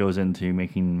lot that goes into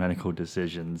making medical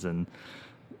decisions, and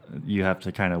you have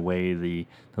to kind of weigh the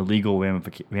legal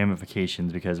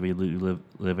ramifications, because we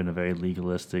live in a very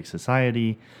legalistic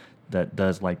society. that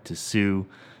does like to sue.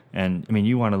 And I mean,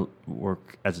 you want to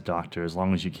work as a doctor as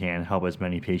long as you can, help as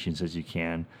many patients as you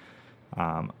can.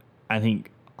 I think,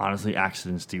 honestly,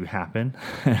 accidents do happen.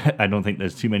 I don't think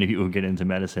there's too many people who get into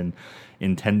medicine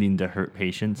intending to hurt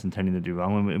patients, intending to do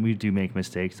wrong. And we do make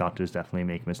mistakes. Doctors definitely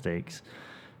make mistakes.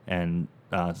 And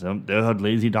so there are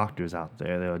lazy doctors out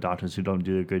there. There are doctors who don't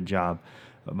do a good job.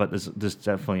 But there's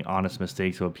definitely honest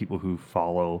mistakes or people who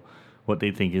follow what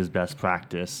they think is best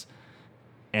practice.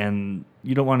 And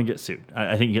you don't want to get sued.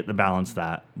 I think you get to balance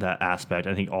that aspect.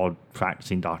 I think all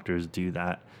practicing doctors do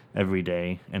that every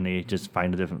day, and they just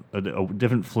find a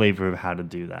different flavor of how to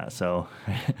do that. So,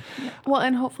 well,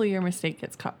 and hopefully your mistake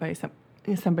gets caught by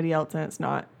somebody else, and it's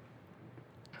not.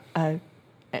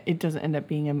 It doesn't end up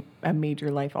being a major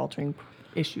life altering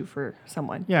issue for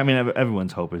someone. Yeah, I mean,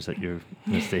 everyone's hope is that your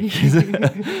mistake is.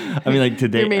 I mean, like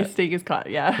today, your mistake is caught.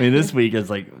 Yeah. I mean, this week is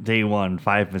like day 1,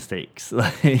 5 mistakes.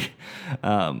 Like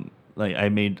I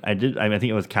think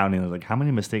I was counting. I was like, how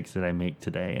many mistakes did I make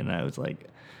today? And I was like,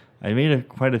 I made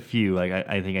quite a few. Like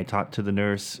I think I talked to the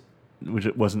nurse, which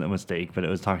it wasn't a mistake, but it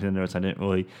was talking to the nurse. I didn't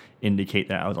really indicate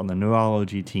that I was on the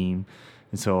neurology team,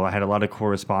 and so I had a lot of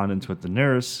correspondence with the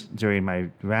nurse during my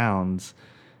rounds.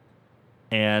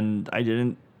 And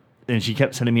and she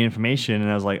kept sending me information, and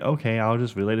I was like, okay, I'll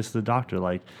just relay this to the doctor.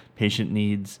 Like, patient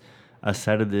needs a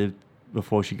sedative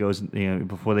before they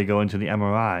go into the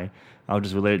MRI. I'll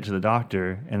just relate it to the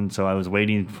doctor. And so I was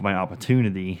waiting for my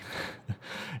opportunity,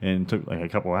 and it took like a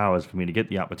couple hours for me to get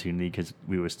the opportunity because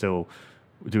we were still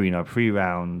doing our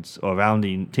pre-rounds or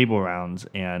table rounds,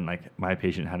 and like my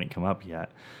patient hadn't come up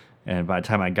yet. And by the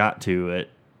time I got to it,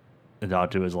 the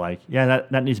doctor was like, yeah,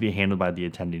 that needs to be handled by the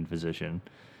attending physician.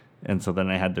 And so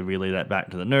then I had to relay that back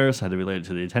to the nurse. I had to relay it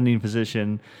to the attending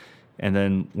physician. And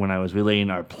then when I was relaying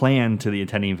our plan to the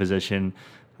attending physician,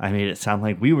 I made it sound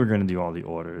like we were going to do all the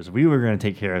orders. We were going to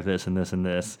take care of this and this and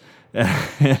this.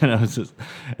 And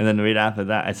then right after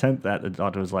that, I sent that. The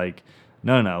doctor was like,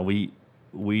 no,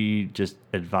 we just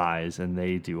advise and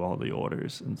they do all the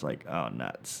orders. And it's like, oh,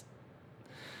 nuts.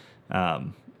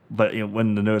 But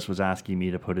when the nurse was asking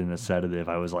me to put in a sedative,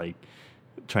 I was like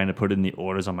trying to put in the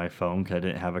orders on my phone because I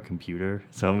didn't have a computer.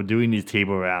 So I'm doing these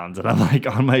table rounds, and I'm like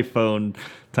on my phone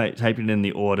typing in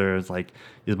the orders. Like,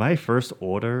 is my first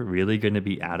order really going to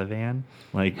be Ativan?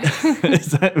 Like,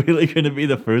 is that really going to be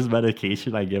the first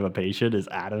medication I give a patient? Is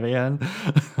Ativan?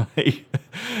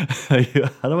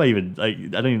 How do I even I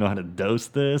don't even know how to dose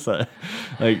this.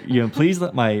 Please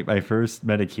let my first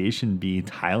medication be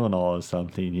Tylenol or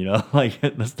something. Like,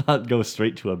 let's not go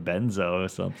straight to a benzo or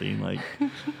something. Like,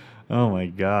 oh my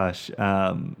gosh.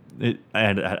 I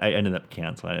ended up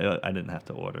canceling. I didn't have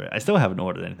to order it. I still haven't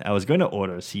ordered anything. I was going to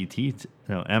order a CT,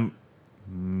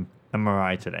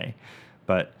 MRI today,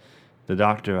 but the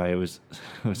doctor, it was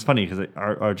funny because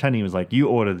our attending was like, you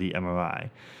order the MRI. And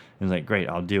I was like, great,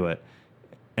 I'll do it.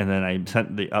 And then I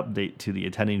sent the update to the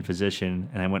attending physician,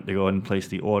 and I went to go and place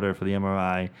the order for the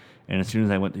MRI. And as soon as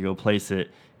I went to go place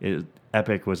it,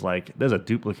 Epic was like, there's a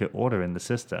duplicate order in the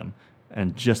system.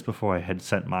 And just before I had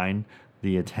sent mine,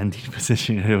 the attending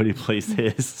physician had already placed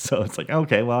his. So it's like,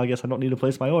 okay, well, I guess I don't need to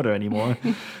place my order anymore.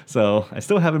 So I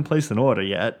still haven't placed an order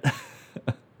yet.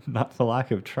 Not for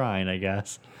lack of trying, I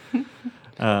guess.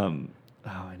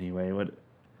 Anyway,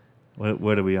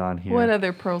 what are we on here? What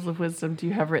other pearls of wisdom do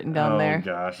you have written down there? Oh,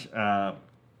 gosh.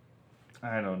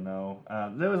 I don't know.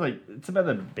 There was it's about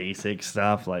the basic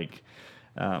stuff. Like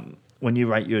when you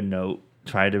write your note,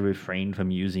 try to refrain from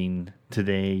using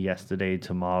today, yesterday,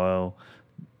 tomorrow,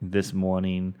 this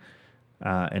morning,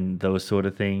 and those sort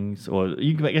of things. Or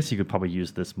I guess you could probably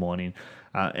use this morning.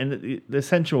 And the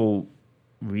essential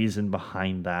reason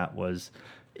behind that was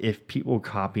if people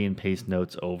copy and paste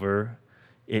notes over,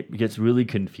 it gets really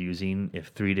confusing if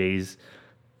 3 days,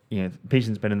 the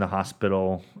patient's been in the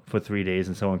hospital for 3 days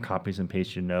and someone copies and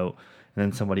pastes your note, and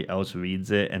then somebody else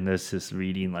reads it, and there's this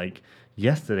reading like,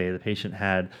 yesterday the patient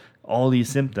had all these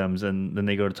symptoms, and then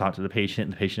they go to talk to the patient,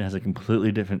 and the patient has a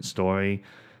completely different story,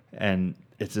 and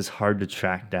it's just hard to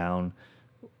track down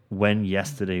when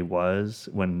yesterday was,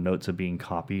 when notes are being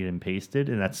copied and pasted,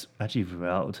 and that's actually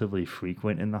relatively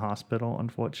frequent in the hospital,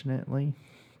 unfortunately.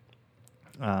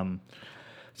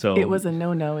 So it was a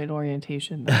no-no in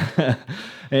orientation, though.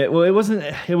 It wasn't.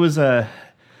 It was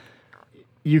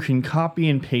you can copy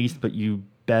and paste, but you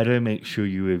better make sure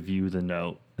you review the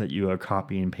note that you are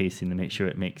copying and pasting to make sure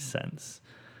it makes sense.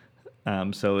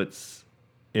 So it's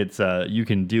you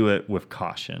can do it with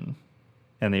caution,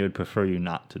 and they would prefer you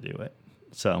not to do it.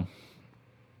 So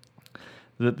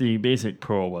the basic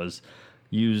pearl was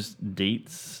use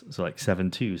dates, so like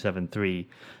 7/2, 7/3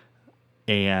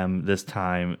 a.m. this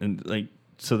time, and like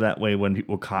so that way when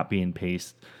people copy and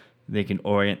paste, they can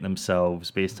orient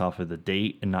themselves based off of the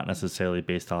date and not necessarily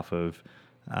based off of,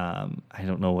 I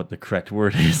don't know what the correct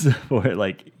word is for it,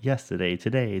 like yesterday,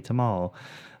 today, tomorrow,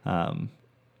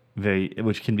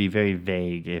 which can be very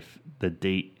vague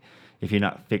if you're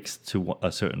not fixed to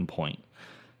a certain point.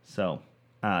 So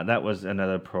that was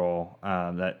another pro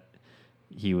that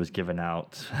he was giving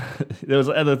out. There was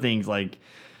other things like,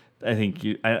 I think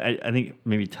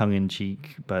maybe tongue in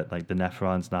cheek, but like the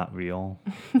nephron's not real.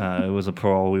 It was a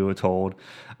pro, we were told.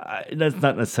 That's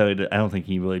not necessarily. I don't think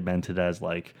he really meant it as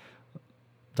like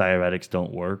diuretics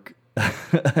don't work. I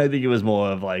think it was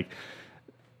more of like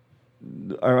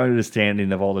our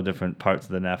understanding of all the different parts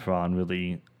of the nephron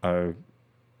really are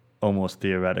almost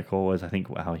theoretical, is I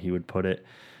think how he would put it.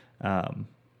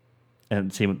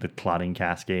 And same with the clotting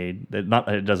cascade. Not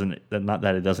that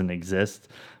it doesn't exist,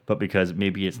 but because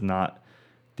maybe it's not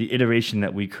the iteration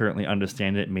that we currently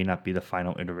understand it may not be the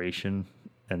final iteration,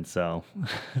 and so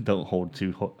don't hold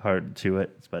too hard to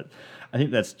it. But I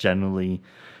think that's generally.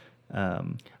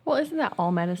 Well, isn't that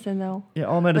all medicine though? Yeah,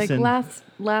 all medicine. Like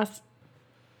last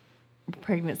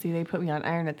pregnancy, they put me on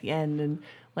iron at the end, and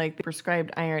like they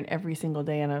prescribed iron every single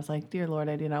day, and I was like, dear Lord,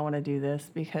 I do not want to do this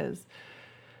because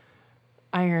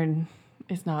iron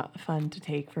is not fun to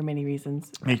take for many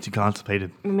reasons. Makes you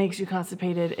constipated. It makes you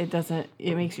constipated.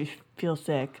 It makes you feel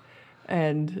sick.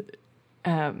 And,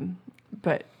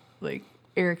 but like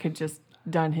Eric had just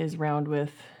done his round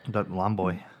with that lawn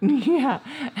boy. Yeah.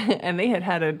 And they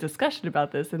had a discussion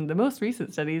about this. And the most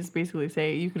recent studies basically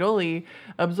say you could only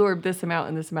absorb this amount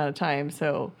in this amount of time.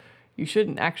 So you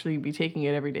shouldn't actually be taking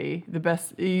it every day.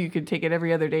 You could take it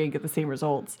every other day and get the same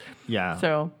results. Yeah.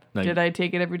 So did I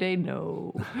take it every day?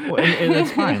 No. Well, and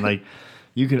it's fine. Like,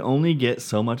 you can only get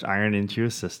so much iron into your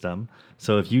system.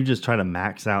 So if you just try to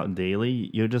max out daily,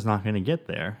 you're just not going to get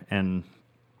there. And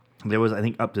there was, I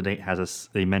think, Up to Date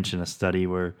they mentioned a study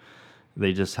where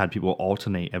they just had people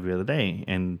alternate every other day,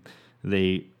 and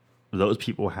those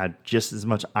people had just as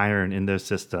much iron in their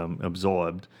system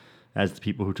absorbed as the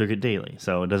people who took it daily.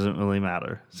 So it doesn't really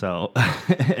matter. So,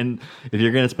 and if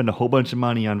you're going to spend a whole bunch of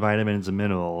money on vitamins and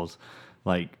minerals,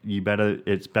 like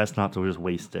it's best not to just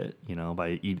waste it,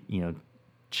 by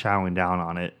chowing down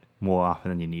on it more often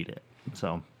than you need it.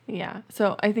 So, yeah.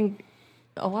 So I think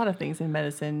a lot of things in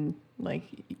medicine, like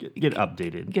get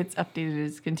updated. Gets updated,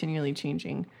 is continually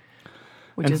changing,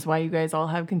 which is why you guys all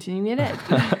have continuing ed.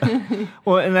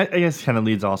 Well, and that, I guess, kind of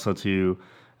leads also to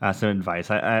some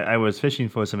advice. I was fishing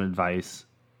for some advice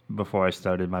before I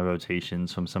started my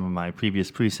rotations from some of my previous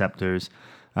preceptors.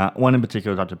 One in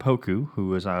particular, Dr. Poku, who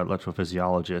was our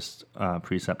electrophysiologist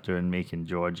preceptor in Macon,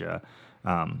 Georgia.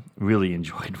 Really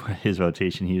enjoyed his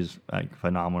rotation. He's a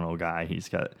phenomenal guy. He's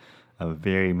got a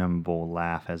very memorable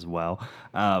laugh as well.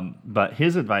 But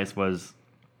his advice was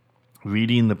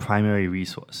reading the primary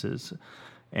resources.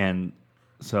 And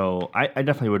so I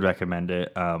definitely would recommend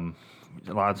it. A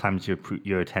lot of times your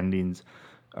attendings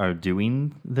are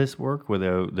doing this work where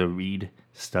they'll read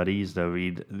studies, they'll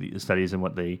read the studies and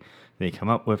what they come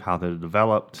up with, how they're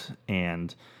developed,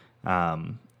 and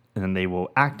then they will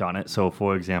act on it. So,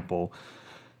 for example,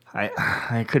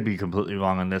 I could be completely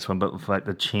wrong on this one, but like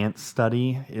the CHANCE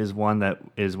study is one that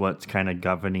is what's kind of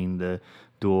governing the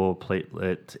dual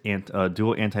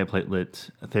antiplatelet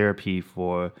therapy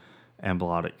for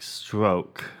embolotic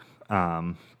stroke.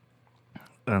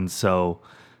 And so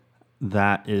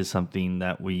that is something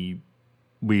that we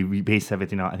base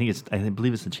everything on. I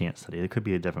believe it's the CHANCE study. It could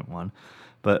be a different one,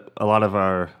 but a lot of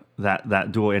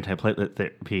that dual antiplatelet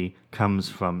therapy comes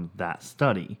from that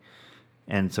study.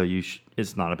 And so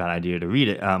it's not a bad idea to read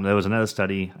it. There was another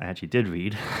study I actually did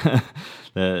read.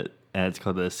 It's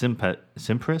called the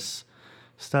SIMPRIS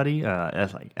study,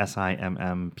 like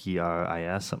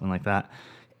SIMMPRIS, something like that.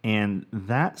 And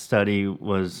that study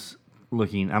was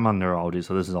looking, I'm on neurology,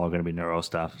 so this is all going to be neuro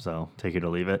stuff, so take it or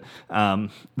leave it.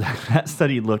 That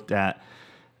study looked at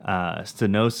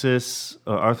stenosis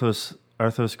or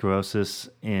arthrosclerosis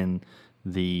in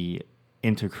the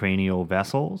intracranial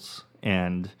vessels,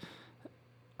 and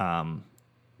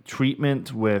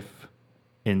treatment with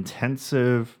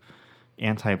intensive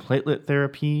antiplatelet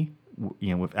therapy,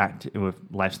 with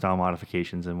lifestyle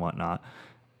modifications and whatnot,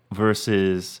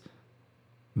 versus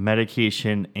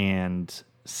medication and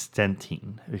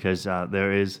stenting, because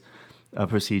there is a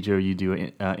procedure you do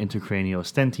intracranial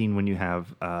stenting when you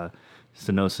have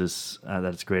stenosis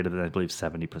that's greater than, I believe,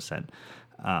 70%,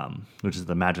 which is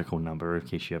the magical number, in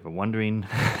case you're ever wondering.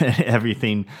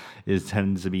 Everything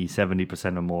tends to be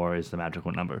 70% or more is the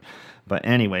magical number. But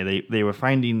anyway, they were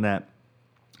finding that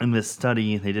in this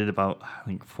study, they did about, I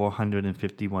think,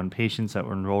 451 patients that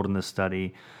were enrolled in this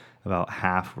study, about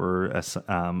half were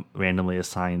randomly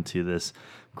assigned to this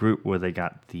group where they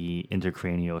got the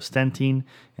intracranial stenting,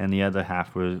 and the other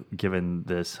half were given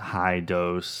this high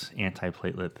dose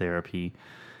antiplatelet therapy.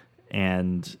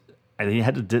 And they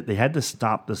had to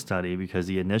stop the study because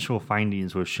the initial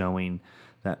findings were showing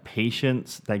that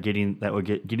patients that were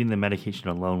getting the medication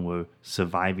alone were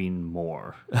surviving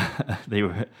more. They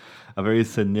were a very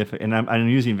significant, and I'm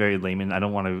using very layman. I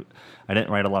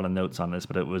didn't write a lot of notes on this,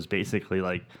 but it was basically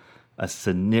like a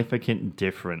significant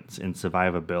difference in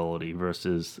survivability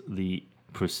versus the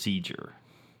procedure.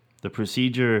 The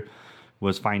procedure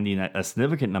was finding that a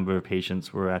significant number of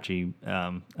patients were actually,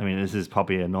 this is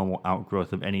probably a normal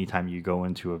outgrowth of any time you go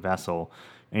into a vessel.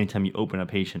 Anytime you open a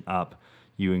patient up,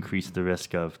 you increase the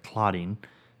risk of clotting.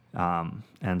 And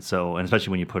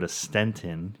especially when you put a stent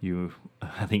in, you,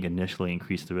 I think, initially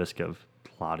increase the risk of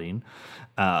clotting.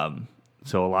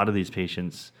 So a lot of these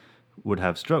patients would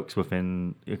have strokes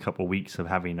within a couple weeks of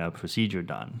having a procedure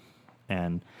done.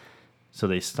 And so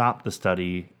they stopped the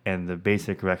study, and the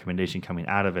basic recommendation coming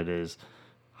out of it is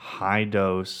high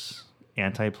dose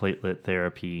antiplatelet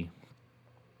therapy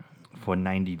for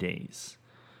 90 days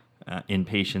in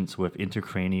patients with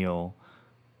intracranial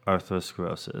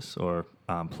arthrosclerosis or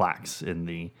plaques in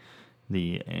the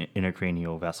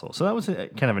intracranial vessel. So that was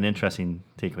kind of an interesting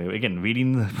takeaway. Again,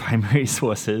 reading the primary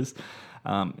sources.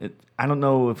 I don't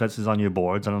know if this is on your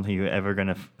boards. I don't know if you're going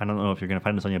to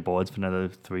find this on your boards for another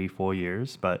 3-4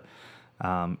 years, but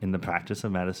in the practice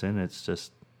of medicine, it's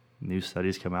just new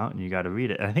studies come out and you got to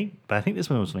read it. And I think this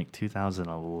one was like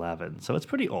 2011. So it's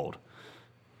pretty old,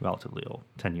 relatively old,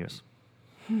 10 years,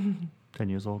 10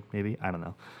 years old, maybe. I don't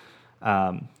know.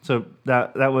 So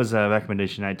that was a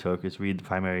recommendation I took, is read the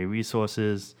primary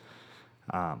resources.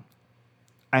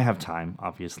 I have time,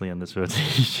 obviously, on this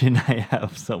rotation. I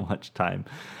have so much time.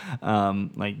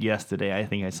 Like yesterday, I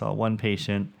think I saw one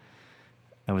patient.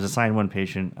 I was assigned one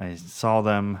patient. I saw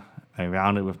them. I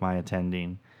rounded with my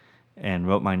attending and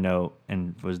wrote my note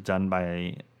and was done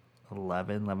by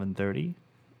 11:30.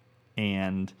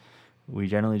 And we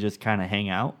generally just kind of hang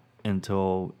out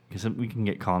because we can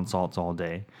get consults all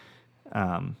day.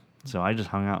 So I just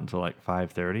hung out until like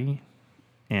 5:30,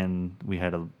 and we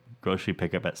had a grocery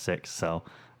pickup at 6, so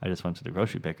I just went to the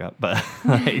grocery pickup. But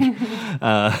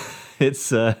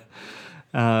it's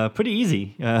pretty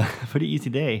easy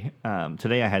day.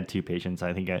 Today I had 2 patients.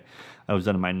 I think I was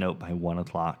done with my note by 1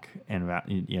 o'clock and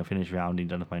finished rounding,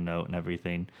 done with my note and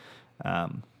everything.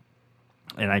 And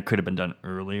I could have been done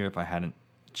earlier if I hadn't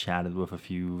chatted with a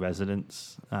few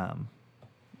residents.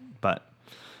 But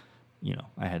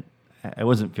I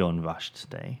wasn't feeling rushed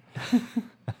today.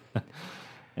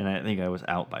 And I think I was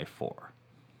out by 4.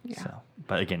 Yeah. So,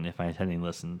 but again, if my attending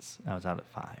listens, I was out at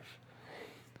 5.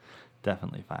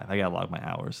 Definitely 5. I gotta log my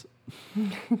hours.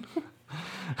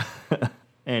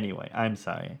 Anyway, I'm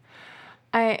sorry.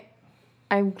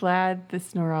 I'm glad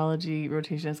this neurology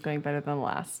rotation is going better than the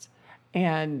last,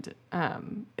 and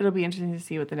it'll be interesting to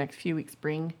see what the next few weeks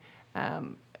bring.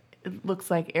 It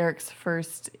looks like Eric's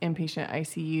first inpatient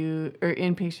ICU or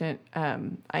inpatient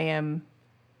IM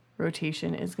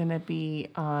rotation is going to be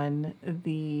on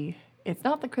it's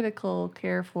not the critical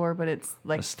care floor, but it's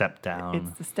like a step down.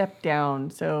 It's the step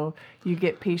down. So you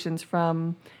get patients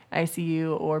from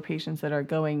ICU or patients that are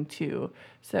going to.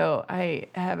 So I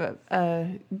have a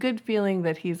good feeling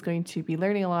that he's going to be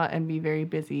learning a lot and be very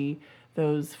busy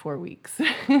those 4 weeks.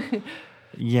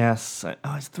 Yes.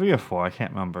 It's 3 or 4. I can't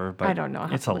remember, but I don't know.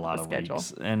 It's a lot of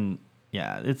weeks. And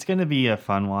yeah, it's going to be a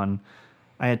fun one.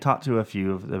 I had talked to a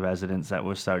few of the residents that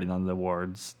were starting on the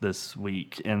wards this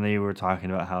week, and they were talking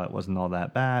about how it wasn't all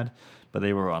that bad, but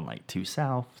they were on like 2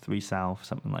 South, 3 South,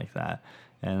 something like that.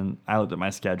 And I looked at my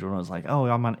schedule and was like, oh,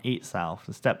 I'm on 8 South,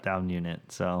 the step down unit.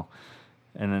 So,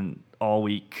 and then all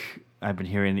week I've been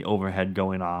hearing the overhead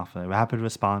going off, a rapid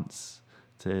response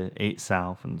to 8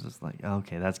 South, and just like,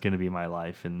 okay, that's going to be my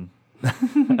life. And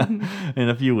in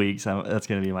a few weeks, that's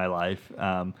going to be my life.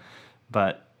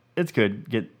 But it's good.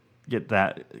 Get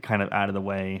that kind of out of the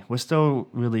way. We're still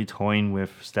really toying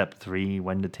with step 3,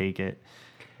 when to take it,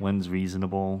 when's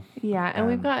reasonable. Yeah, and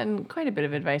we've gotten quite a bit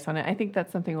of advice on it. I think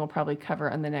that's something we'll probably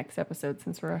cover on the next episode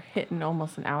since we're hitting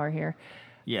almost an hour here.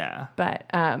 Yeah. But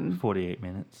 48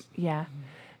 minutes. Yeah.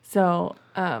 So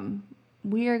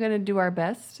we are going to do our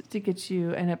best to get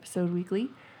you an episode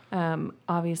weekly.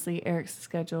 Obviously, Eric's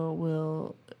schedule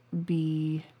will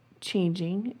be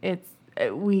changing.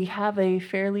 We have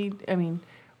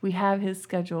we have his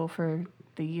schedule for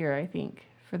the year, I think,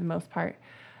 for the most part.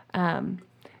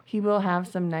 He will have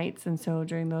some nights, and so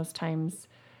during those times,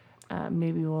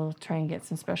 maybe we'll try and get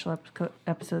some special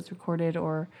episodes recorded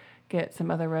or get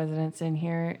some other residents in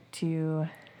here to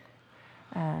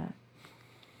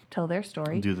tell their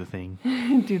story. Do the thing.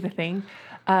 Do the thing.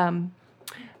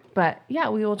 But yeah,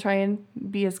 we will try and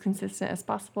be as consistent as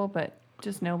possible, but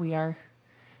just know we are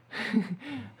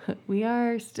we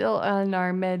are still on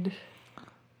our med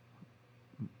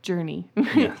journey.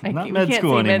 Yeah, not med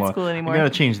school anymore. Med school anymore. We got to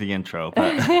change the intro,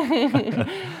 but,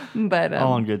 but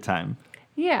all in good time.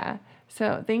 Yeah.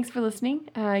 So thanks for listening.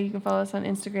 You can follow us on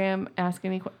Instagram. Ask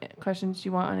any questions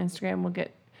you want on Instagram. We'll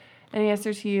get an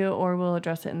answer to you, or we'll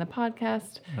address it in the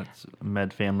podcast. That's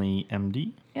Med Family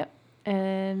MD. Yep.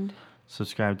 And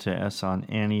subscribe to us on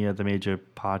any of the major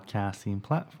podcasting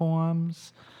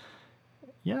platforms.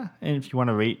 Yeah, and if you want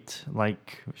to rate,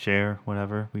 like, share,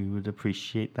 whatever, we would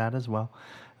appreciate that as well.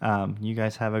 You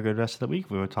guys have a good rest of the week.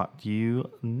 We will talk to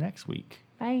you next week.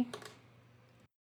 bye.